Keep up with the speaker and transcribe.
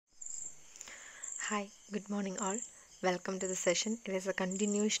Hi, good morning all. Welcome to the session. It is a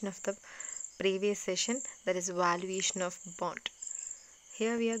continuation of the previous session, that is valuation of bond.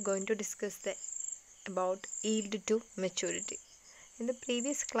 Here we are going to discuss about yield to maturity. In the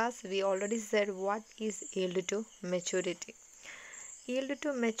previous class we already said what is yield to maturity. Yield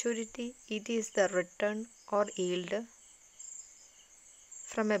to maturity, it is the return or yield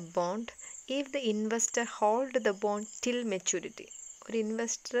from a bond if the investor hold the bond till maturity. ഒരു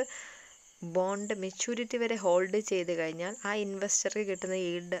investor bond maturity വരെ hold ചെയ്ത് കഴിഞ്ഞാൽ ആ ഇൻവെസ്റ്റർക്ക് കിട്ടുന്ന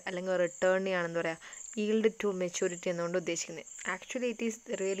yield അല്ലെങ്കിൽ റിട്ടേണിനെയാണെന്ന് പറയുക yield to maturity എന്നുകൊണ്ട് ഉദ്ദേശിക്കുന്നത്. Actually it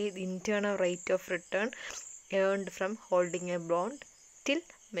is really internal rate of return earned from holding A bond till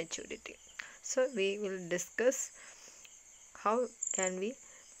maturity. So we will discuss how can we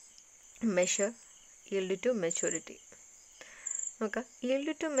measure yield to maturity. Okay. Yield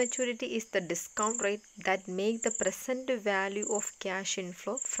to maturity is the discount rate that make the present value of cash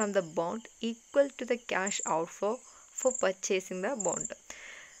inflow from the bond equal to the cash outflow for purchasing the bond.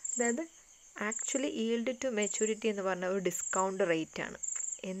 അതായത് actually yield to maturity എന്ന് പറഞ്ഞാൽ ഒരു discount rate ആണ്.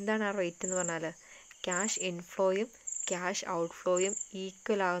 എന്താണ് ആ rate എന്ന് പറഞ്ഞാൽ cash ഇൻഫ്ലോയും cash ഔട്ട്ഫ്ലോയും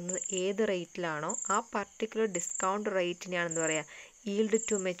equal ആകുന്നത് ഏത് റേറ്റിലാണോ ആ പർട്ടിക്കുലർ ഡിസ്കൗണ്ട് റേറ്റിനെയാണെന്ന് പറയുക yield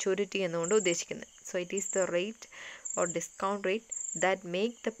to maturity എന്നുകൊണ്ട് ഉദ്ദേശിക്കുന്നത്. So it is the rate or discount rate that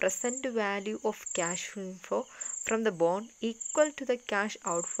make the present value of cash inflow from the bond equal to the cash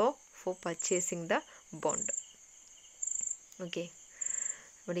outflow for purchasing the bond. Okay,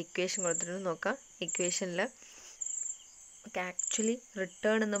 ഇവിടെ equation കൊടുത്തിട്ട് നോക്കാം. ഇക്വേഷനിൽ actually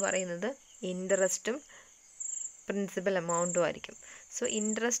return എന്ന് പറയുന്നത് ഇൻട്രസ്റ്റും principal എമൗണ്ടും ആയിരിക്കും. So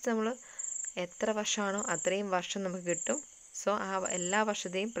interest നമ്മൾ എത്ര വർഷമാണോ അത്രയും വർഷം നമുക്ക് കിട്ടും. സോ ആ എല്ലാ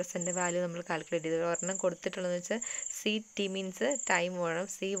വർഷത്തെയും പ്രസൻറ്റ് വാല്യൂ നമ്മൾ കാൽക്കുലേറ്റ് ചെയ്ത് ഒരെണ്ണം കൊടുത്തിട്ടുള്ളതെന്ന് വെച്ചാൽ CT മീൻസ് ടൈം വേണം.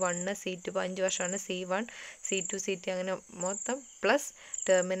 C1 C2 5 വർഷമാണ്. C1 C2 CT അങ്ങനെ മൊത്തം പ്ലസ്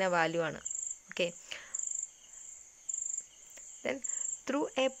ടേമിന വാല്യൂ ആണ്. Okay, then through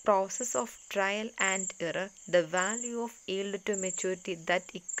A process of trial and error the value of yield to maturity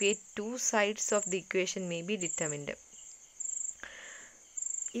that equate two sides of the equation may be determined.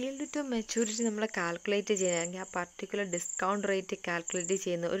 yield to maturity നമ്മൾ calculate ചെയ്യുകയാണെങ്കിൽ ആ particular discount rate calculate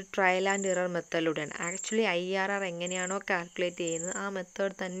ചെയ്യുന്ന ഒരു trial and error മെത്തേഡിലൂടെയാണ്. Actually IRR എങ്ങനെയാണോ calculate ചെയ്യുന്നത് ആ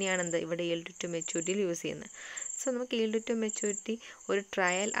method തന്നെയാണ് എന്ത് ഇവിടെ yield to maturity യൂസ് ചെയ്യുന്നത്. സോ നമുക്ക് yield to maturity ഒരു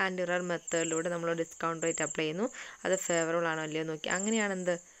ട്രയൽ ആൻഡ് എറർ മെത്തേഡിലൂടെ നമ്മൾ ഡിസ്കൗണ്ട് റേറ്റ് അപ്ലൈ ചെയ്യുന്നു. അത് ഫേവറബിൾ ആണോ അല്ലയോ നോക്കി അങ്ങനെയാണ്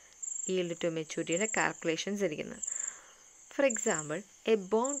എന്ത് yield to maturity കാൽക്കുലേഷൻസ് ഇരിക്കുന്നത്. For example A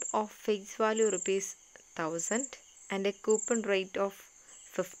bond of phase value ₹1000 and A coupon rate of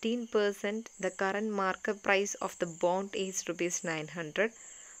 15%, the current market price of the bond is ₹900.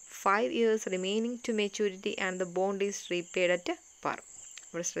 5 years remaining to maturity and the bond is repaid at par.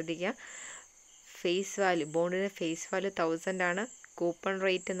 ഇവിടെ ശ്രദ്ധിക്കുക, face value ബോണ്ടിൻ്റെ face value 1000 ആണ്. Coupon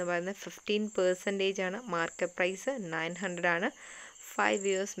rate എന്ന് പറയുന്നത് 15% ആണ്. Market price 900 ആണ്. 5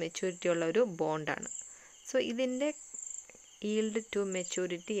 years maturity ഉള്ള ഒരു ബോണ്ടാണ്. So ഇതിൻ്റെ yield to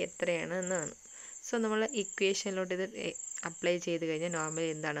maturity എത്രയാണ് എന്നാണ്. സോ നമ്മൾ ഇക്വേഷനിലോട്ട് ഇത് അപ്ലൈ ചെയ്ത് കഴിഞ്ഞാൽ നോർമലി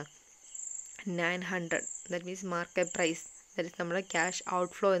എന്താണ് 900 that means market price that is നമ്മൾ ക്യാഷ്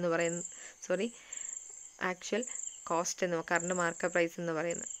ഔട്ട്ഫ്ലോ എന്ന് പറയുന്നത് ആക്ച്വൽ കോസ്റ്റ് എന്ന് കറണ്ട് മാർക്കറ്റ് പ്രൈസ് എന്ന്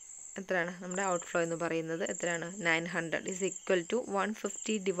പറയുന്നത് എത്രയാണ് നമ്മുടെ ഔട്ട്ഫ്ലോ എന്ന് പറയുന്നത് എത്രയാണ് 900 is equal to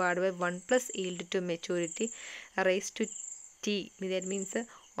 150 divide by 1 plus yield to maturity raise to T. That means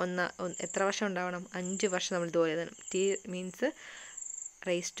എത്ര വർഷം ഉണ്ടാവണം 5 വർഷം നമ്മൾ ഇതുപോലെ എഴുതണം. T means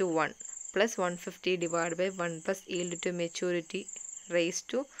raise to 1 plus 150 divide by 1 plus yield to maturity raise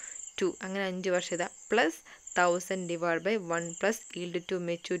to 2 അങ്ങനെ 5 വർഷം ഇതാ plus 1000 divide by 1 plus yield to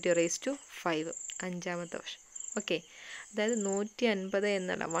maturity raise to 5 അഞ്ചാമത്തെ വർഷം. ഓക്കെ, അതായത് 150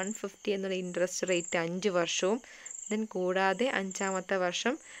 എന്നുള്ള 150 എന്നുള്ള ഇൻട്രസ്റ്റ് റേറ്റ് 5 വർഷവും ദെൻ കൂടാതെ അഞ്ചാമത്തെ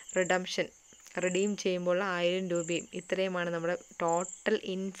വർഷം റിഡീം ചെയ്യുമ്പോൾ 1000 രൂപയും ഇത്രയുമാണ് നമ്മുടെ ടോട്ടൽ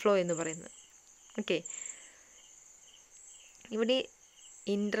ഇൻഫ്ലോ എന്ന് പറയുന്നത്. ഓക്കെ, ഇവിടെ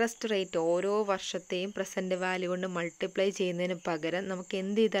ഇൻട്രസ്റ്റ് റേറ്റ് ഓരോ വർഷത്തെയും പ്രസൻറ്റ് വാല്യൂ കൊണ്ട് മൾട്ടിപ്ലൈ ചെയ്യുന്നതിന് പകരം നമുക്ക്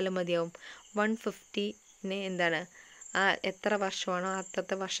എന്ത് ചെയ്താലും മതിയാവും 150നെ എന്താണ് ആ എത്ര വർഷമാണോ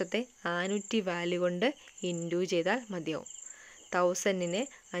അത്രത്തെ വർഷത്തെ ആനുറ്റി വാല്യൂ കൊണ്ട് ഇൻഡ്യൂ ചെയ്താൽ മതിയാവും. 1000നെ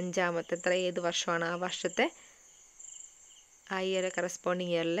അഞ്ചാമത്തെ ഏത് വർഷമാണ് ആ വർഷത്തെ ആ ഇയർ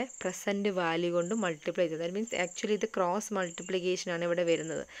കറസ്പോണ്ടിങ് ഇയറിലെ പ്രസൻറ്റ് വാല്യൂ കൊണ്ട് മൾട്ടിപ്ലൈ ചെയ്തത്. ദാറ്റ് മീൻസ് ആക്ച്വലി ഇത് ക്രോസ് മൾട്ടിപ്ലിക്കേഷനാണ് ഇവിടെ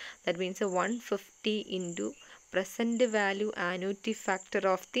വരുന്നത്. That means 150 into present value annuity factor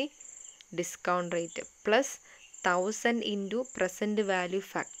of the discount rate plus 1000 into present value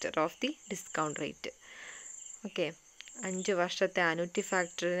factor of the discount rate. Okay, 5 വർഷത്തെ ആനുറ്റി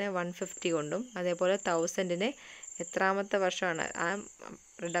ഫാക്ടറിനെ 150 കൊണ്ടും അതേപോലെ 1000നെ എത്രാമത്തെ വർഷമാണ് ആ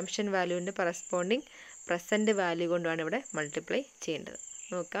റിഡംഷൻ വാല്യൂവിൻ്റെ കറസ്പോണ്ടിങ് പ്രസൻറ്റ് വാല്യൂ കൊണ്ടുമാണ് ഇവിടെ മൾട്ടിപ്ലൈ ചെയ്യേണ്ടത്.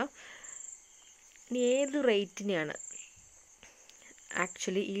 നോക്കാം, ഇനി ഏത് റേറ്റിനെയാണ്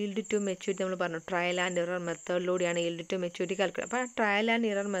ആക്ച്വലി ഈൽഡ് ടു മെച്യൂരിറ്റി നമ്മൾ പറഞ്ഞു trial and error മെത്തേഡിലൂടെയാണ് yield to maturity calculate. അപ്പോൾ ആ ട്രയൽ ആൻഡ്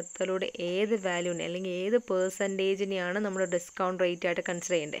ഇറർ മെത്തേഡിലൂടെ ഏത് വാല്യൂവിനെ അല്ലെങ്കിൽ ഏത് പെർസെൻറ്റേജിനെയാണ് നമ്മൾ ഡിസ്കൗണ്ട് റേറ്റ് ആയിട്ട്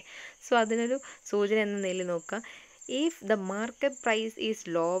കൺസിഡർ ചെയ്യേണ്ടത്. സോ അതിനൊരു സൂചന എന്ന നിലയിൽ നോക്കുക. If the market price is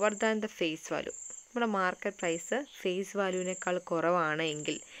lower than the face value, നമ്മുടെ മാർക്കറ്റ് പ്രൈസ് ഫേസ് വാല്യൂവിനേക്കാൾ കുറവാണ്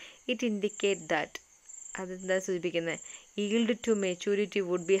എങ്കിൽ ഇറ്റ് ഇൻഡിക്കേറ്റ് ദാറ്റ്, അതെന്താ സൂചിപ്പിക്കുന്നത്, yield to maturity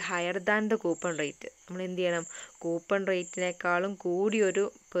would be higher than the coupon rate. നമ്മൾ എന്ത് ചെയ്യണം, കൂപ്പൺ റേറ്റിനേക്കാളും കൂടിയൊരു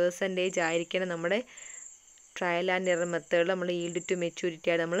പെർസെൻറ്റേജ് ആയിരിക്കണം നമ്മുടെ ട്രയൽ ആൻഡ് എറർ മെത്തേഡിൽ നമ്മൾ ഈൽഡ് ടു മെച്യൂരിറ്റി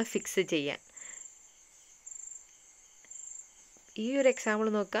ആയിട്ട് നമ്മൾ ഫിക്സ് ചെയ്യാൻ. ഈ ഒരു എക്സാമ്പിൾ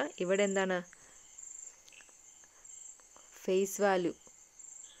നോക്കുക. ഇവിടെ എന്താണ്, ഫേസ് വാല്യൂ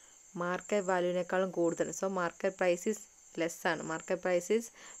മാർക്കറ്റ് വാല്യൂവിനേക്കാളും കൂടുതൽ. So market price is less ആണ്, market price is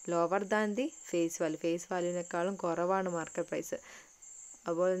lower than the face value, face വാല്യൂവിനേക്കാളും കുറവാണ് മാർക്കറ്റ് പ്രൈസ്.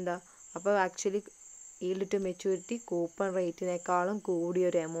 അപ്പോൾ എന്താ, അപ്പോൾ actually yield to maturity coupon റേറ്റിനേക്കാളും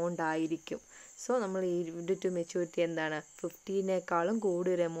കൂടിയൊരു amount ആയിരിക്കും. സോ നമ്മൾ ഈൽഡ് ടു മെച്യൂരിറ്റി എന്താണ്, 15നേക്കാളും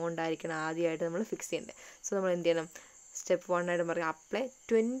കൂടിയൊരു എമൗണ്ട് ആയിരിക്കണം ആദ്യമായിട്ട് നമ്മൾ ഫിക്സ് ചെയ്യേണ്ടത്. സോ നമ്മൾ എന്ത് ചെയ്യണം, സ്റ്റെപ്പ് 1 ആയിട്ട് പറയാം, അപ്ലൈ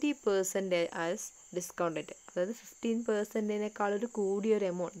 20% ആസ് ഡിസ്കൗണ്ട് റേറ്റ്. അതായത് 15%നേക്കാളൊരു കൂടിയൊരു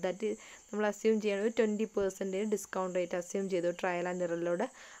എമൗണ്ട്, ദാറ്റ് നമ്മൾ അസ്യൂം ചെയ്യണം, ഒരു 20% ഡിസ്കൗണ്ട് റേറ്റ് അസ്യൂം ചെയ്തു ട്രയൽ ആൻഡ് എററിലൂടെ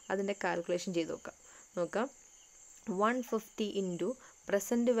അതിൻ്റെ കാൽക്കുലേഷൻ ചെയ്ത് നോക്കാം. 150 into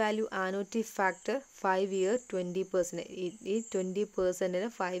present value annuity factor 5 year 20%. ഈ 20%ന്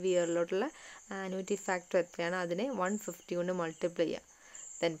 5 ഇയറിലോട്ടുള്ള ആനുറ്റി ഫാക്ടർ എത്രയാണ്, അതിനെ 150 കൊണ്ട് മൾട്ടിപ്ലൈ ചെയ്യുക.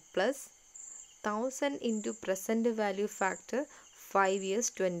 Then plus 1000 into present value factor 5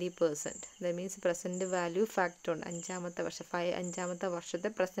 years 20%. That means present value factor ഉണ്ട്, അഞ്ചാമത്തെ വർഷത്തെ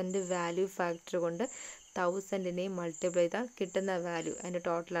പ്രസൻറ്റ് വാല്യൂ ഫാക്ടർ കൊണ്ട് 1000നെ മൾട്ടിപ്ലൈ ചെയ്താൽ കിട്ടുന്ന വാല്യൂ, അതിൻ്റെ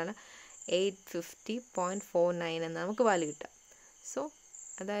ടോട്ടലാണ് 850.49 എന്ന് നമുക്ക് വാല്യൂ കിട്ടുക. സോ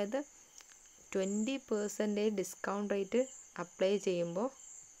അതായത് 20% ഡിസ്കൗണ്ട് റേറ്റ് അപ്ലൈ ചെയ്യുമ്പോൾ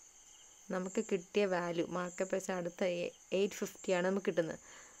നമുക്ക് കിട്ടിയ വാല്യൂ മാർക്കറ്റ് പ്രൈസ് അടുത്ത 850 ആണ് നമുക്ക് കിട്ടുന്നത്.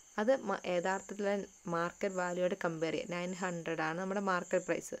 അത് യഥാർത്ഥത്തിലെ മാർക്കറ്റ് വാല്യൂയോട് കമ്പയർ ചെയ്യുക. 900 ആണ് നമ്മുടെ മാർക്കറ്റ്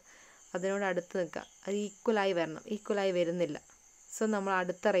പ്രൈസ്, അതിനോട് അടുത്ത് നിൽക്കുക, അത് ഈക്വലായി വരണം, ഈക്വലായി വരുന്നില്ല. സോ നമ്മൾ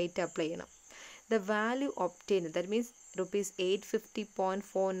അടുത്ത റേറ്റ് അപ്ലൈ ചെയ്യണം. The value obtain, that means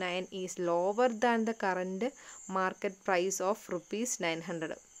 ₹850.49 is lower than the current market price of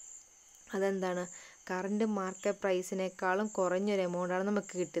 ₹900. അതെന്താണ്, കറൻറ്റ് മാർക്കറ്റ് പ്രൈസിനേക്കാളും കുറഞ്ഞൊരു എമൗണ്ടാണ്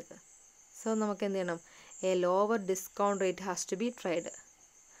നമുക്ക് കിട്ടുന്നത്. സോ നമുക്ക് എന്ത് ചെയ്യണം, A lower discount rate has to B tried.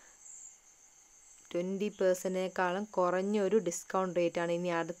 20%നേക്കാളും കുറഞ്ഞൊരു ഡിസ്കൗണ്ട് റേറ്റാണ് ഇനി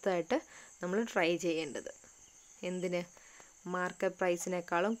അടുത്തായിട്ട് നമ്മൾ ട്രൈ ചെയ്യേണ്ടത്. എന്തിന്, മാർക്കറ്റ്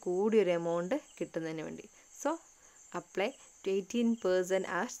പ്രൈസിനേക്കാളും കൂടിയൊരു എമൗണ്ട് കിട്ടുന്നതിന് വേണ്ടി. So apply 18%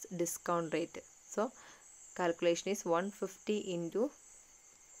 as discount rate. So calculation is 150 into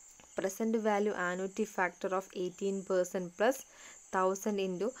present value annuity factor of 18% plus 1000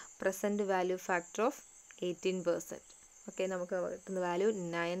 into present value factor of 18%. Okay, നമുക്ക് കിട്ടുന്ന വാല്യൂ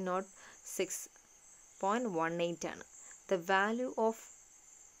 906.18 ആണ്. The value of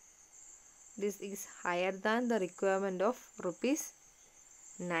this is higher than the requirement of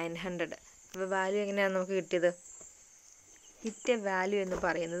 ₹900. അപ്പോൾ value എങ്ങനെയാണ് നമുക്ക് കിട്ടിയത്, കിട്ടിയ value എന്ന്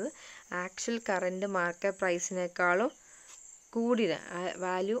പറയുന്നത് ആക്ച്വൽ കറൻറ്റ് മാർക്കറ്റ് പ്രൈസിനേക്കാളും കൂടിയ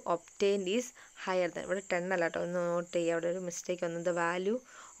value obtained is higher than, ഇവിടെ 10 അല്ല കേട്ടോ, ഒന്ന് നോട്ട് ചെയ്യുക, അവിടെ ഒരു മിസ്റ്റേക്ക് വന്നത്. The value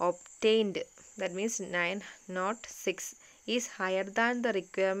obtained, that means 906 is higher than the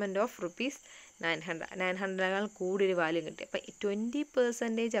requirement of ₹900. 900 കൂടിയൊരു value കിട്ടി. അപ്പോൾ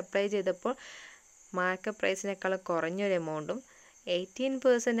 20% അപ്ലൈ ചെയ്തപ്പോൾ മാർക്കറ്റ് പ്രൈസിനേക്കാൾ കുറഞ്ഞൊരു എമൗണ്ടും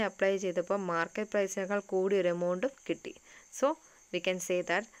 18% അപ്ലൈ ചെയ്തപ്പോൾ മാർക്കറ്റ് പ്രൈസിനേക്കാൾ കൂടിയൊരു എമൗണ്ടും കിട്ടി. So we can say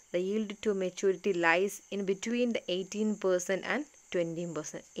that the yield to maturity lies in between the 18% and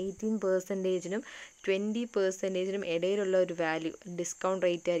 20%. 18%നും 20%നും ഇടയിലുള്ള ഒരു value discount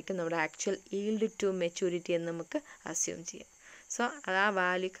rate ആയിരിക്കും നമ്മുടെ ആക്ച്വൽ yield to maturity എന്ന് നമുക്ക് അസ്യൂം ചെയ്യാം. സോ ആ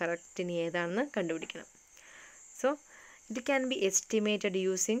വാല്യൂ കറക്റ്റ് ഇനി ഏതാണെന്ന് കണ്ടുപിടിക്കണം. So it can be estimated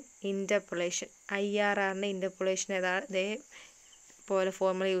using interpolation. IRRൻ്റെ interpolation അതേപോലെ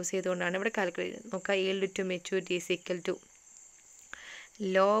ഫോർമുല യൂസ് ചെയ്തുകൊണ്ടാണ് ഇവിടെ കാൽക്കുലേറ്റ് ചെയ്യുന്നത്. നോക്കുക, yield to maturity is equal to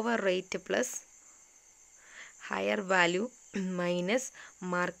lower rate plus higher value minus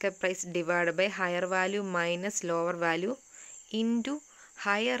market price divided by higher value minus lower value into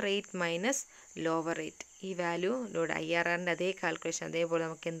higher rate minus lower rate. ഈ വാല്യൂയിലൂടെ IRRൻ്റെ അതേ calculation അതേപോലെ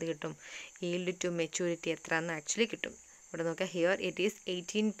നമുക്ക് എന്ത് കിട്ടും, yield to maturity എത്രയെന്ന് actually കിട്ടും. ഇവിടെ നോക്കുക, ഹിയർ ഇറ്റ് ഈസ്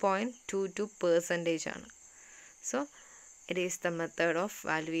 18.22% ആണ്. So it is the method of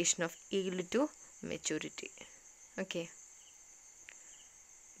valuation of yield to maturity. Okay,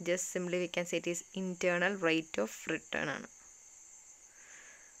 just simply we can say it is internal rate of return ആണ്.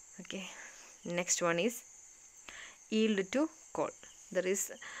 Okay, Next one is yield to call. There is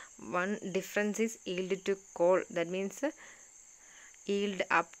one difference is yield to call. That means yield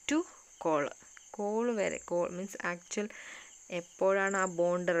up to call. Call വരെ, call means actual എപ്പോഴാണ് ആ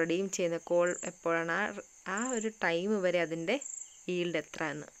bond redeem ചെയ്യുന്നത്, call എപ്പോഴാണ് ആ ഒരു time വരെ അതിൻ്റെ yield എത്ര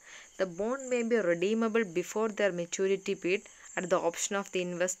എന്ന്. The bond may be redeemable before their maturity period at the option of the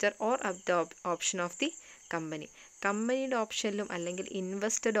investor or at the option of the company. കമ്പനിയുടെ ഓപ്ഷനിലും അല്ലെങ്കിൽ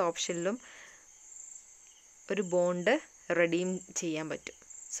ഇൻവെസ്റ്ററുടെ ഓപ്ഷനിലും ഒരു ബോണ്ട് റെഡീം ചെയ്യാൻ പറ്റും.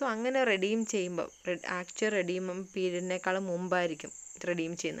 സോ അങ്ങനെ റെഡീം ചെയ്യുമ്പോൾ ആക്ച്വൽ റെഡീം പീരീഡിനേക്കാളും മുമ്പായിരിക്കും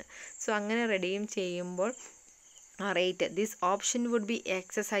റെഡീം ചെയ്യുന്നത്. സോ അങ്ങനെ റെഡീം ചെയ്യുമ്പോൾ ആ rate, this option would be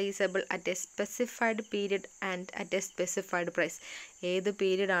എക്സസൈസബിൾ at A specified period and at A specified price. ഏത്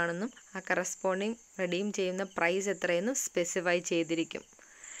പീരീഡ് ആണെന്നും ആ കറസ്പോണ്ടിങ് റെഡീം ചെയ്യുന്ന പ്രൈസ് എത്രയെന്നും സ്പെസിഫൈ ചെയ്തിരിക്കും.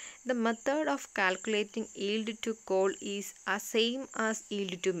 The method of calculating yield to call is a same as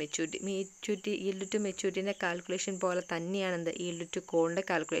yield to maturity. Yield to maturity calculation പോലെ തന്നെയാണ് എന്ത് yield to callന്റെ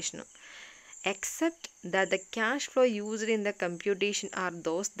calculation. Except that the cash flow used in the computation are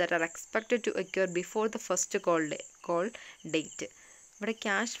those that are expected to occur before the first call date. ഇവിടെ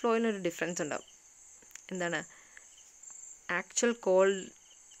cash ഫ്ലോയിനൊരു difference ഉണ്ടാവും. എന്താണ്, actual call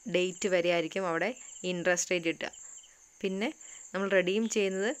date വരെ ആയിരിക്കും അവിടെ interest rate കിട്ടുക. പിന്നെ നമ്മൾ redeem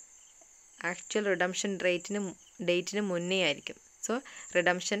ചെയ്യുന്നത് ആക്ച്വൽ റിഡംഷൻ ഡേറ്റിന് മുന്നേ ആയിരിക്കും. സോ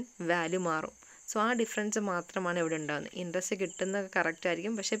റിഡംഷൻ വാല്യൂ മാറും. സോ ആ ഡിഫറൻസ് മാത്രമാണ് ഇവിടെ ഉണ്ടാകുന്നത്. ഇൻട്രസ്റ്റ് കിട്ടുന്നത് കറക്റ്റ്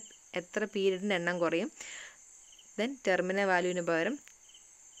ആയിരിക്കും, പക്ഷേ എത്ര പീരീഡിൻ്റെ എണ്ണം കുറയും. ദെൻ ടെർമിനൽ വാല്യൂവിന് പകരം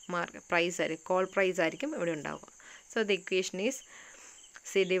പ്രൈസ് ആയിരിക്കും, കോൾ പ്രൈസ് ആയിരിക്കും ഇവിടെ ഉണ്ടാവുക. So the equation is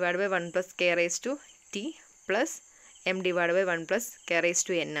C divided by 1 plus K raised to T plus M divided by 1 plus K raised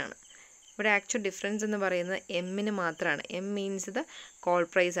to N ആണ്. ഇവിടെ ആക്ച്വൽ ഡിഫറൻസ് എന്ന് പറയുന്നത് എമ്മിന് മാത്രമാണ്. M means the call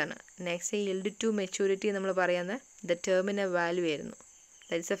price ആണ്. നെക്സ്റ്റ് yield to maturity നമ്മൾ പറയുന്നത് the terminal value ആയിരുന്നു,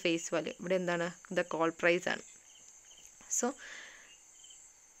 that is A face value. ഇവിടെ എന്താണ്, ദ കോൾ പ്രൈസ് ആണ്. സോ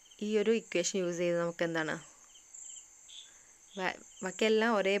ഈ ഒരു ഇക്വേഷൻ യൂസ് ചെയ്ത് നമുക്ക് എന്താണ്,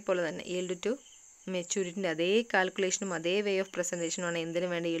 ബാക്കിയെല്ലാം ഒരേപോലെ തന്നെ yield to മെച്യൂരിറ്റിൻ്റെ അതേ കാൽക്കുലേഷനും അതേ വേ ഓഫ് പ്രസൻറ്റേഷനുമാണ് എന്തിനു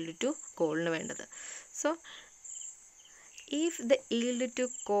വേണ്ട yield to കോളിന് വേണ്ടത്. So if the yield to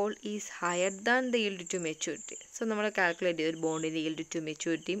call is higher than the yield to maturity, so നമ്മൾ കാൽക്കുലേറ്റ് ചെയ്ത് ഒരു ബോണ്ടിൻ്റെ yield to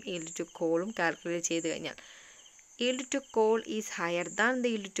മെച്യൂരിറ്റിയും yield to കോളും കാൽക്കുലേറ്റ് ചെയ്ത് കഴിഞ്ഞാൽ yield to call is higher than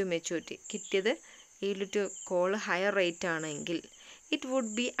the yield to maturity, കിട്ടിയത് yield to call higher rate ആണെങ്കിൽ it would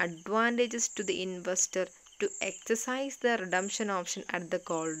be advantageous to the investor to exercise the redemption option at the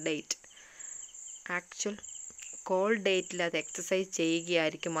call date. Actual call ഡേറ്റിൽ അത് exercise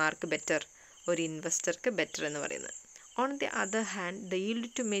ചെയ്യുകയായിരിക്കും ആർക്ക് better, ഒരു ഇൻവെസ്റ്റർക്ക് better എന്ന് പറയുന്നത്. On the other hand, the yield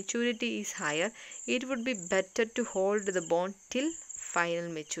to maturity is higher. It would be better to hold the bond till final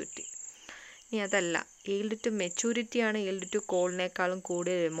maturity. ഇനി അതല്ല, yield to maturity ആണ് yield to കോളിനേക്കാളും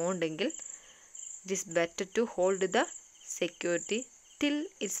കൂടുതൽ amount എങ്കിൽ it is better to hold the security till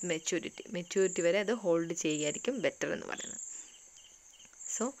its maturity. Maturity വരെ അത് hold ചെയ്യുകയായിരിക്കും better എന്ന് പറയുന്നത്.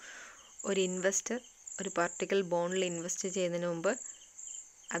 So ഒരു ഇൻവെസ്റ്റർ ഒരു പർട്ടിക്കുലർ ബോണ്ടിൽ ഇൻവെസ്റ്റ് ചെയ്യുന്നതിന് മുമ്പ്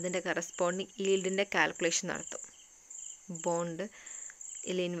അതിൻ്റെ കറസ്പോണ്ടിങ് ഈൽഡിൻ്റെ കാൽക്കുലേഷൻ നടത്തും. ബോണ്ട്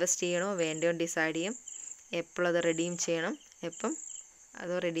ഇതിൽ ഇൻവെസ്റ്റ് ചെയ്യണോ വേണ്ടയോ ഡിസൈഡ് ചെയ്യും. എപ്പോഴത് റെഡീം ചെയ്യണം, എപ്പം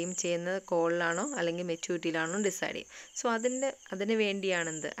അത് റെഡീം ചെയ്യുന്നത് കോളിലാണോ അല്ലെങ്കിൽ മെച്യൂരിറ്റിയിലാണോ ഡിസൈഡ് ചെയ്യും. സോ അതിന്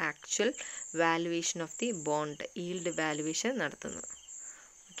വേണ്ടിയാണെന്ത് actual valuation of the bond, yield valuation നടത്തുന്നത്.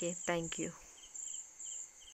 Okay, thank you.